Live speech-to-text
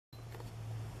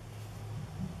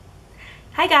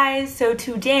Hi guys, so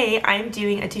today I'm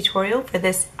doing a tutorial for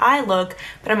this eye look,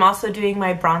 but I'm also doing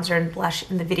my bronzer and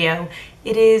blush in the video.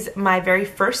 It is my very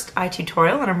first eye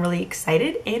tutorial and I'm really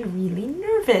excited and really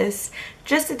nervous.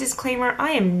 Just a disclaimer,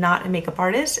 I am not a makeup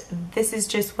artist. This is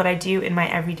just what I do in my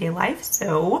everyday life,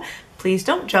 so please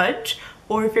don't judge.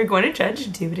 Or if you're going to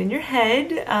judge, do it in your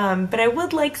head. But I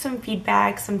would like some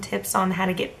feedback, some tips on how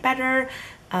to get better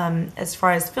as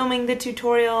far as filming the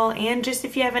tutorial, and just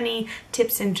if you have any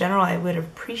tips in general, I would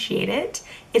appreciate it.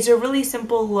 It's a really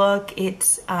simple look.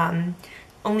 It's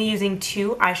only using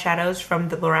two eyeshadows from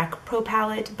the Lorac Pro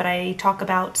Palette, but I talk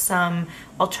about some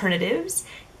alternatives.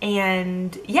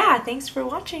 And yeah, thanks for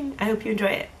watching. I hope you enjoy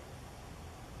it.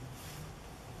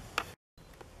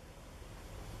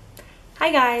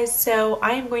 Hi guys, so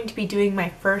I am going to be doing my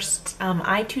first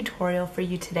eye tutorial for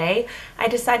you today. I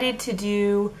decided to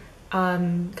do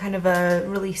kind of a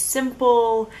really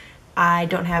simple, I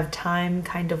don't have time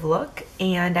kind of look,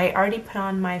 and I already put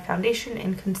on my foundation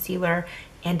and concealer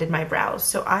and did my brows.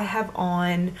 So I have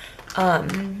on,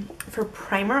 for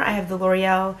primer, I have the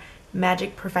L'Oreal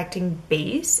Magic Perfecting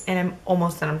Base, and I'm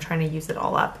almost done. I'm trying to use it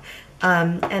all up.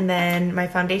 And then my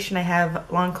foundation, I have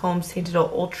Lancome Citadel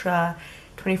Ultra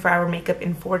 24-hour makeup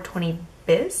in 420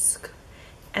 Bisque.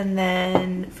 And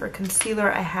then for concealer,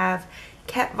 I have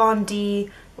Kat Von D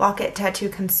Lock-It Tattoo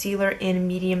Concealer in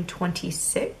medium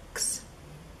 26.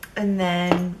 And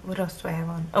then what else do I have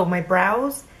on? Oh, my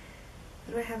brows.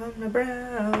 What do I have on my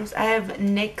brows? I have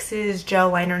NYX's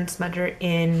Gel Liner and Smudger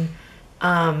in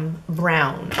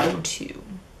brown 02.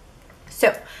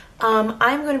 So I'm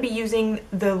going to be using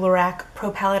the Lorac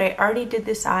Pro Palette. I already did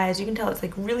this eye. As you can tell, it's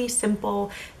like really simple,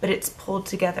 but it's pulled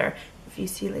together. If you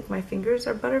see, like, my fingers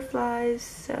are butterflies,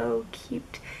 so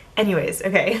cute. Anyways,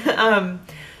 okay.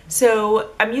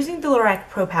 So I'm using the Lorac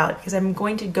Pro Palette because I'm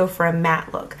going to go for a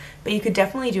matte look, but you could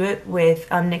definitely do it with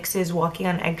NYX's Walking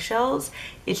on Eggshells.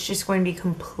 It's just going to be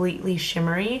completely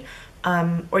shimmery,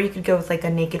 or you could go with like a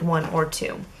naked 1 or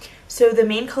 2. So the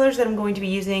main colors that I'm going to be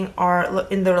using are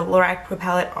in the Lorac Pro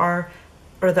Palette are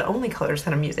the only colors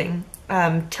that I'm using,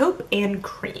 taupe and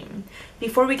cream.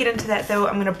 Before we get into that though,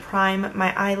 I'm going to prime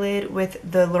my eyelid with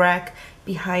the Lorac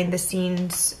Behind the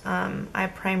Scenes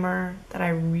eye primer that I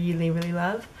really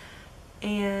love.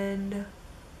 And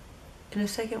in a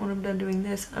second, when I'm done doing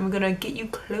this, I'm going to get you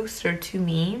closer to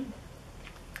me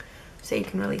so you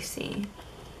can really see.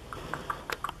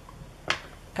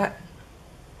 I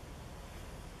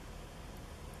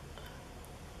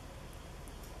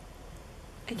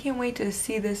can't wait to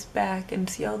see this back and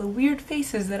see all the weird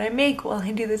faces that I make while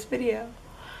I do this video.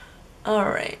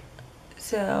 Alright,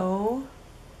 so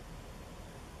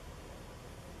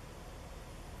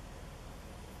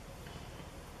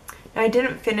I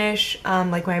didn't finish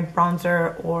like my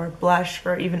bronzer or blush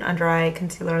or even under eye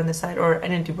concealer on the side, or I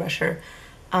didn't do blusher,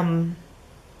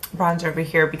 bronzer over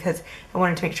here because I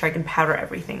wanted to make sure I can powder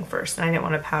everything first, and I didn't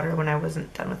want to powder when I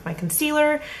wasn't done with my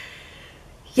concealer.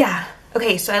 Yeah.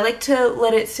 Okay, so I like to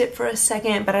let it sit for a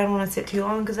second, but I don't want to sit too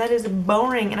long because that is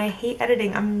boring and I hate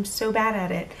editing. I'm so bad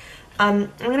at it.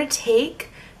 I'm going to take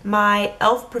my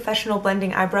e.l.f. Professional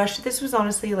Blending Eye Brush. This was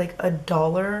honestly like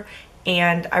 $1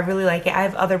 and I really like it. I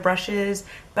have other brushes,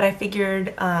 but I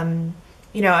figured,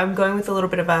 you know, I'm going with a little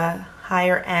bit of a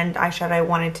higher end eyeshadow. I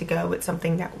wanted to go with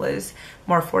something that was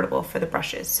more affordable for the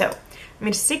brushes. So I'm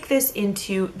going to stick this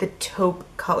into the taupe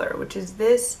color, which is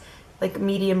this like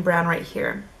medium brown right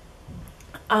here.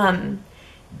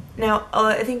 Now,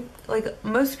 I think like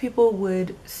most people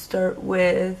would start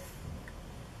with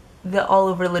the all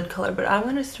over lid color, but I'm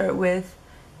going to start with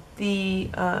the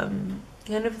kind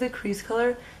of the crease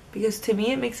color because to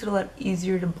me it makes it a lot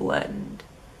easier to blend.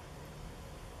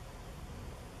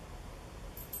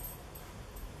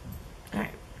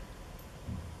 Alright.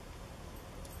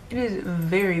 It is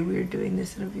very weird doing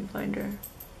this in a viewfinder.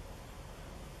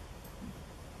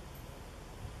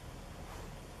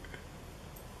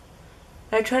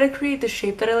 I try to create the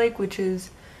shape that I like, which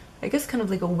is, I guess, kind of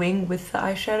like a wing with the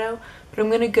eyeshadow. But I'm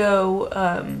gonna go,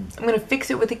 I'm gonna fix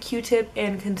it with a Q-tip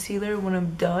and concealer when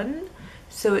I'm done,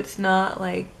 so it's not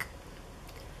like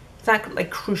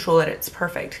crucial that it's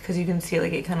perfect, because you can see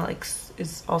like it kind of like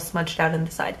is all smudged out in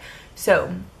the side.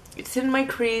 So it's in my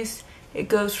crease. It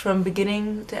goes from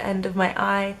beginning to end of my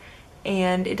eye,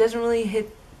 and it doesn't really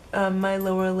hit my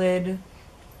lower lid,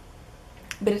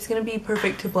 but it's gonna be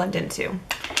perfect to blend into.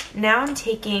 Now I'm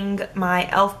taking my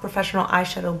e.l.f. Professional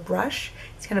Eyeshadow Brush.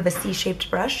 It's kind of a C-shaped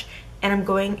brush. And I'm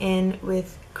going in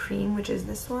with cream, which is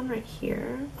this one right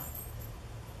here.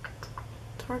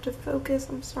 It's hard to focus.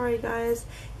 I'm sorry, guys.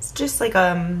 It's just like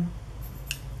a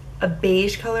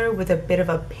beige color with a bit of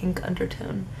a pink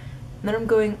undertone. And then I'm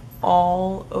going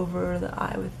all over the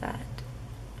eye with that.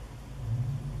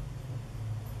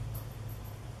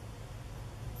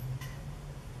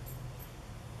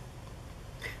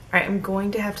 Alright, I'm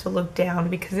going to have to look down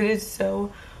because it is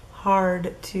so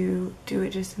hard to do it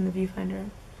just in the viewfinder.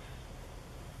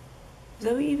 Is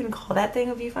that what you even call that thing,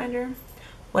 a viewfinder?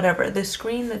 Whatever, the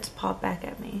screen that's popped back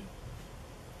at me.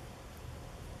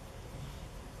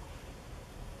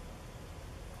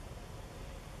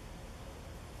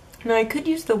 Now I could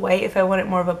use the white if I wanted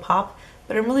more of a pop,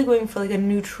 but I'm really going for like a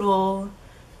neutral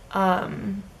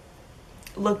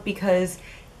look, because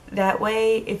that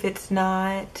way if it's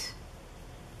not,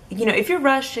 you know, if you're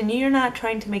rushed and you're not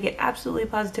trying to make it absolutely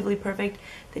positively perfect,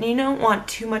 then you don't want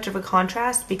too much of a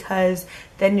contrast, because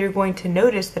then you're going to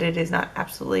notice that it is not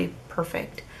absolutely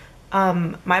perfect.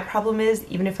 My problem is,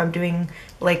 even if I'm doing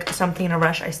like something in a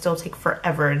rush, I still take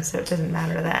forever, and so it doesn't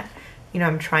matter that, you know,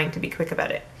 I'm trying to be quick about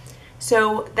it.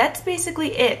 So that's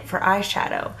basically it for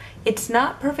eyeshadow. It's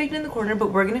not perfect in the corner,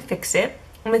 but we're gonna fix it.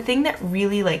 And the thing that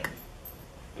really, like,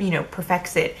 you know,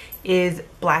 perfects it is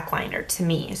black liner to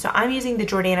me. So I'm using the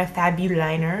Jordana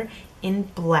Fabuliner in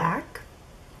black,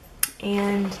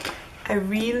 and I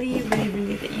really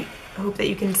hope that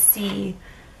you can see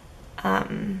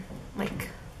like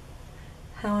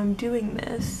how I'm doing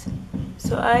this.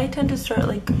 So I tend to start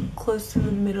like close to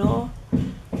the middle,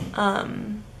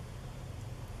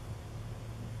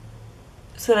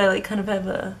 so that I like kind of have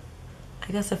a,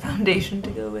 I guess, a foundation to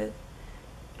go with.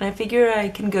 And I figure I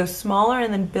can go smaller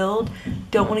and then build.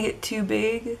 Don't want to get too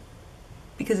big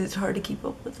because it's hard to keep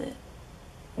up with it.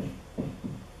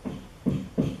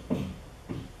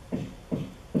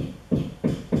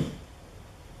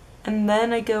 And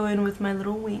then I go in with my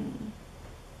little wing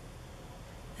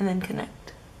and then connect.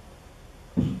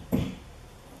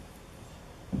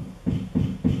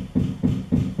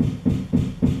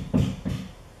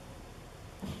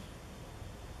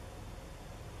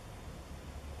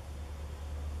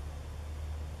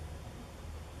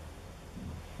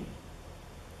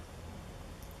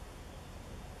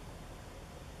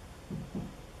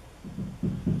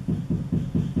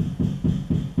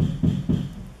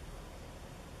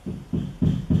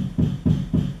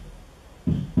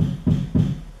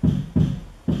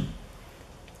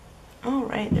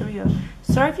 Alright, there we go.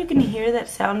 Sorry if you can hear that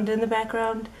sound in the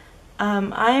background.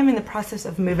 I am in the process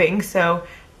of moving, so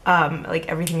like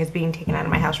everything is being taken out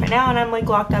of my house right now, and I'm like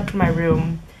locked up in my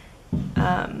room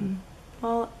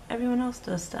while everyone else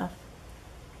does stuff.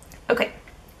 Okay,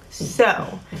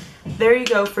 so there you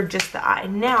go for just the eye.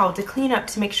 Now to clean up,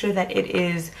 to make sure that it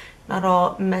is not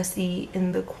all messy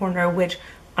in the corner, which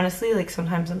honestly, like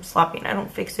sometimes I'm sloppy and I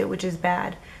don't fix it, which is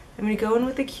bad. I'm gonna go in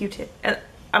with a Q-tip.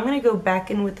 I'm gonna go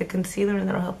back in with the concealer, and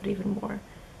that'll help it even more. I'm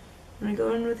gonna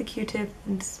go in with a Q-tip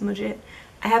and smudge it.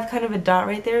 I have kind of a dot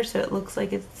right there, so it looks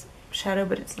like it's shadow,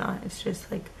 but it's not. It's just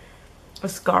like a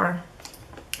scar.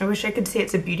 I wish I could say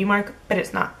it's a beauty mark, but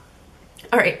it's not.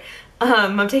 All right,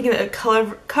 I'm taking the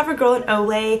CoverGirl and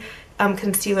Olay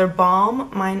Concealer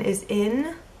Balm. Mine is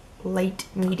in light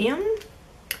medium.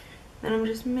 Then I'm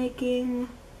just making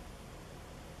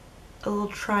a little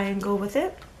triangle with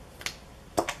it.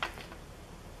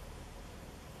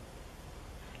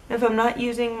 If I'm not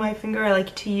using my finger, I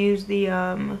like to use the,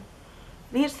 I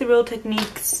think it's the Real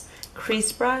Techniques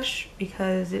crease brush,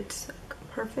 because it's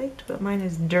perfect, but mine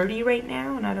is dirty right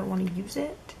now and I don't want to use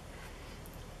it.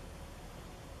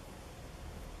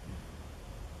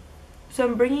 So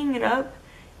I'm bringing it up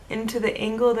into the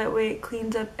angle, that way it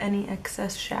cleans up any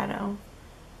excess shadow.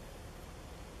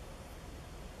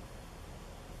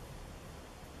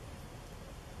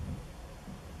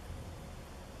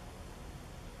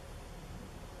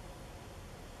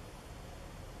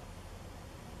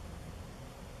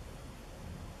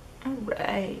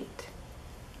 Alright.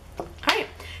 Alright,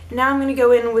 now I'm going to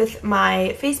go in with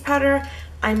my face powder.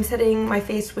 I'm setting my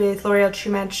face with L'Oreal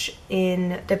True Match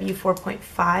in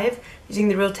W4.5 using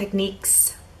the Real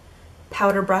Techniques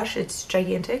powder brush. It's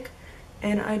gigantic.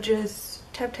 And I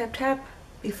just tap, tap, tap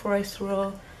before I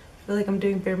swirl. I feel like I'm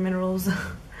doing Bare Minerals.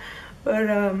 But,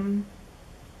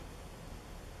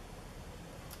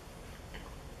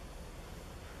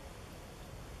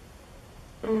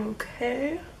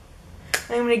 okay.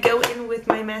 I'm going to go in with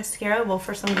my mascara. Well,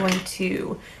 first I'm going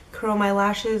to curl my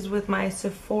lashes with my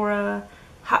Sephora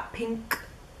Hot Pink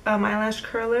eyelash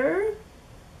curler.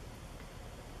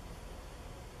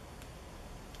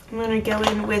 I'm going to go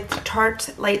in with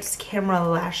Tarte Lights Camera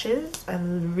Lashes. I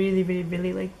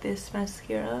really like this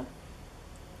mascara.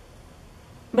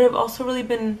 But I've also really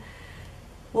been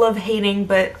love-hating,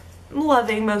 but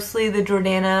loving mostly the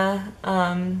Jordana,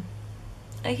 I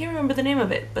can't remember the name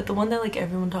of it, but the one that like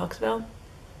everyone talks about.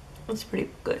 It's pretty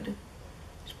good.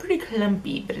 It's pretty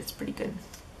clumpy, but it's pretty good.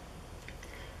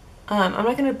 I'm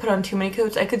not going to put on too many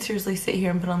coats. I could seriously sit here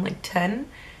and put on like 10.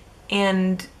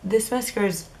 And this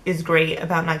mascara is great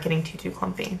about not getting too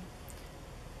clumpy.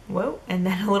 Whoa, and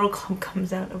then a little clump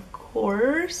comes out, of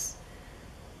course.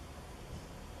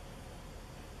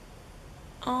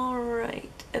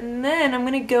 Alright, and then I'm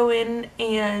going to go in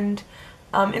and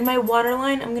in my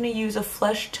waterline, I'm going to use a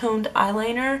flesh toned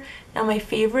eyeliner. Now my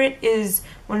favorite is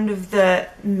one of the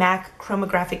MAC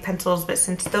chromographic pencils, but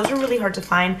since those are really hard to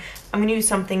find, I'm going to use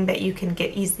something that you can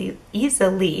get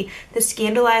easily. The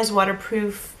Scandalized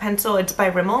Waterproof Pencil, it's by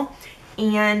Rimmel,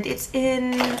 and it's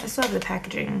in, I still have the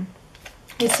packaging,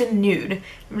 it's in nude.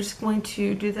 I'm just going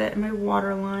to do that in my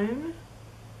waterline.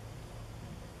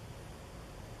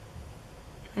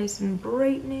 Nice and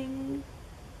brightening.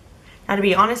 Now, to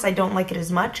be honest, I don't like it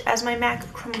as much as my MAC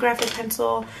chromographic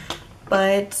pencil,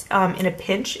 but in a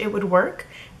pinch, it would work.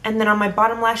 And then on my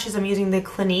bottom lashes, I'm using the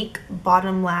Clinique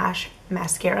Bottom Lash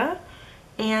Mascara.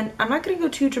 And I'm not going to go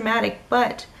too dramatic,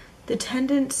 but there's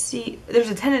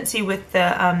a tendency with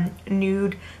the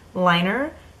nude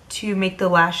liner to make the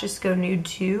lashes go nude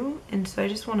too. And so I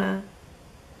just want to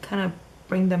kind of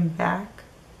bring them back.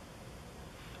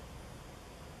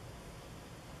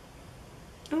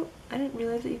 Oh, I didn't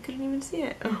realize that you couldn't even see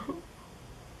it.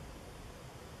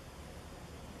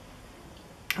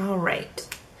 Alright,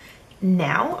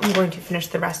 now I'm going to finish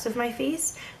the rest of my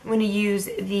face. I'm going to use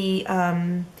the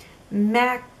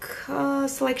MAC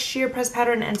Select Sheer Press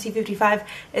Powder in NC55.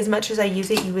 As much as I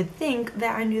use it, you would think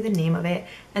that I knew the name of it.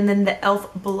 And then the e.l.f.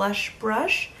 Blush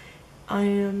Brush.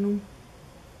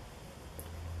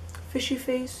 Fishy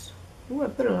face. Ooh, I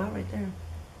put a lot right there.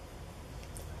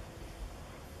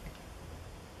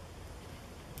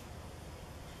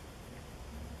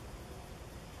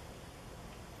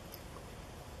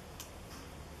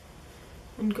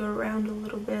 And go around a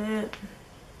little bit.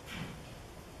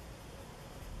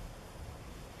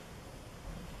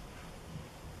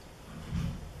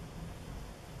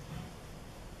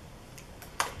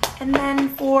 And then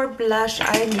for blush,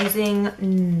 I'm using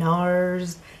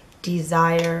Nars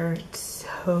Desire. It's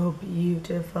so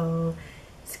beautiful.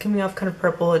 It's coming off kind of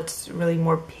purple. It's really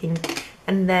more pink.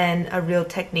 And then a Real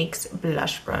Techniques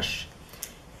blush brush.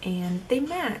 And they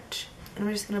match. And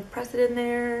we're just going to press it in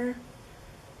there.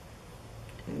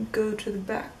 And go to the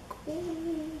back.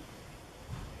 Ooh.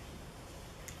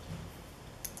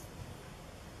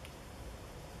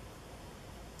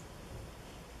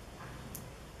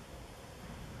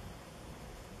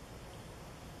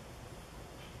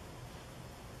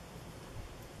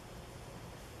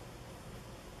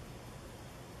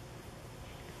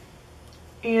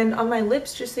 And on my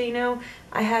lips, just so you know,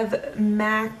 I have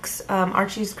MAC's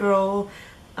Archie's Girls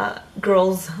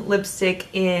lipstick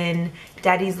in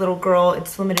Daddy's Little Girl.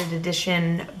 It's limited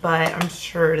edition, but I'm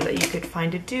sure that you could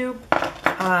find a dupe.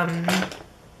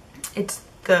 It's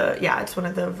one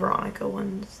of the Veronica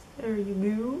ones. There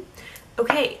you go.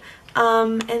 Okay,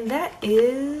 and that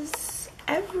is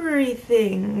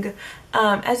everything.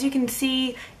 As you can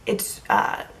see,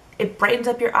 it brightens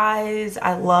up your eyes.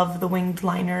 I love the winged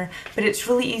liner, but it's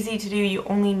really easy to do. You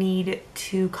only need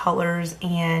 2 colors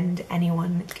and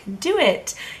anyone can do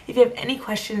it. If you have any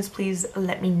questions, please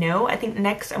let me know. I think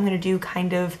next I'm going to do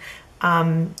kind of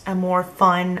a more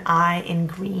fun eye in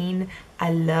green.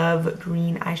 I love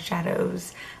green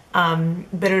eyeshadows,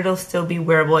 but it'll still be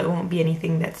wearable. It won't be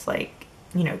anything that's like,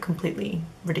 you know, completely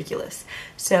ridiculous.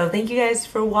 So thank you guys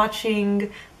for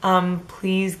watching.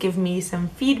 Please give me some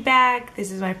feedback.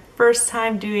 This is my first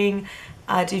time doing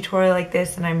a tutorial like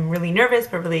this and I'm really nervous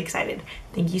but really excited.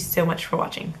 Thank you so much for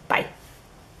watching. Bye.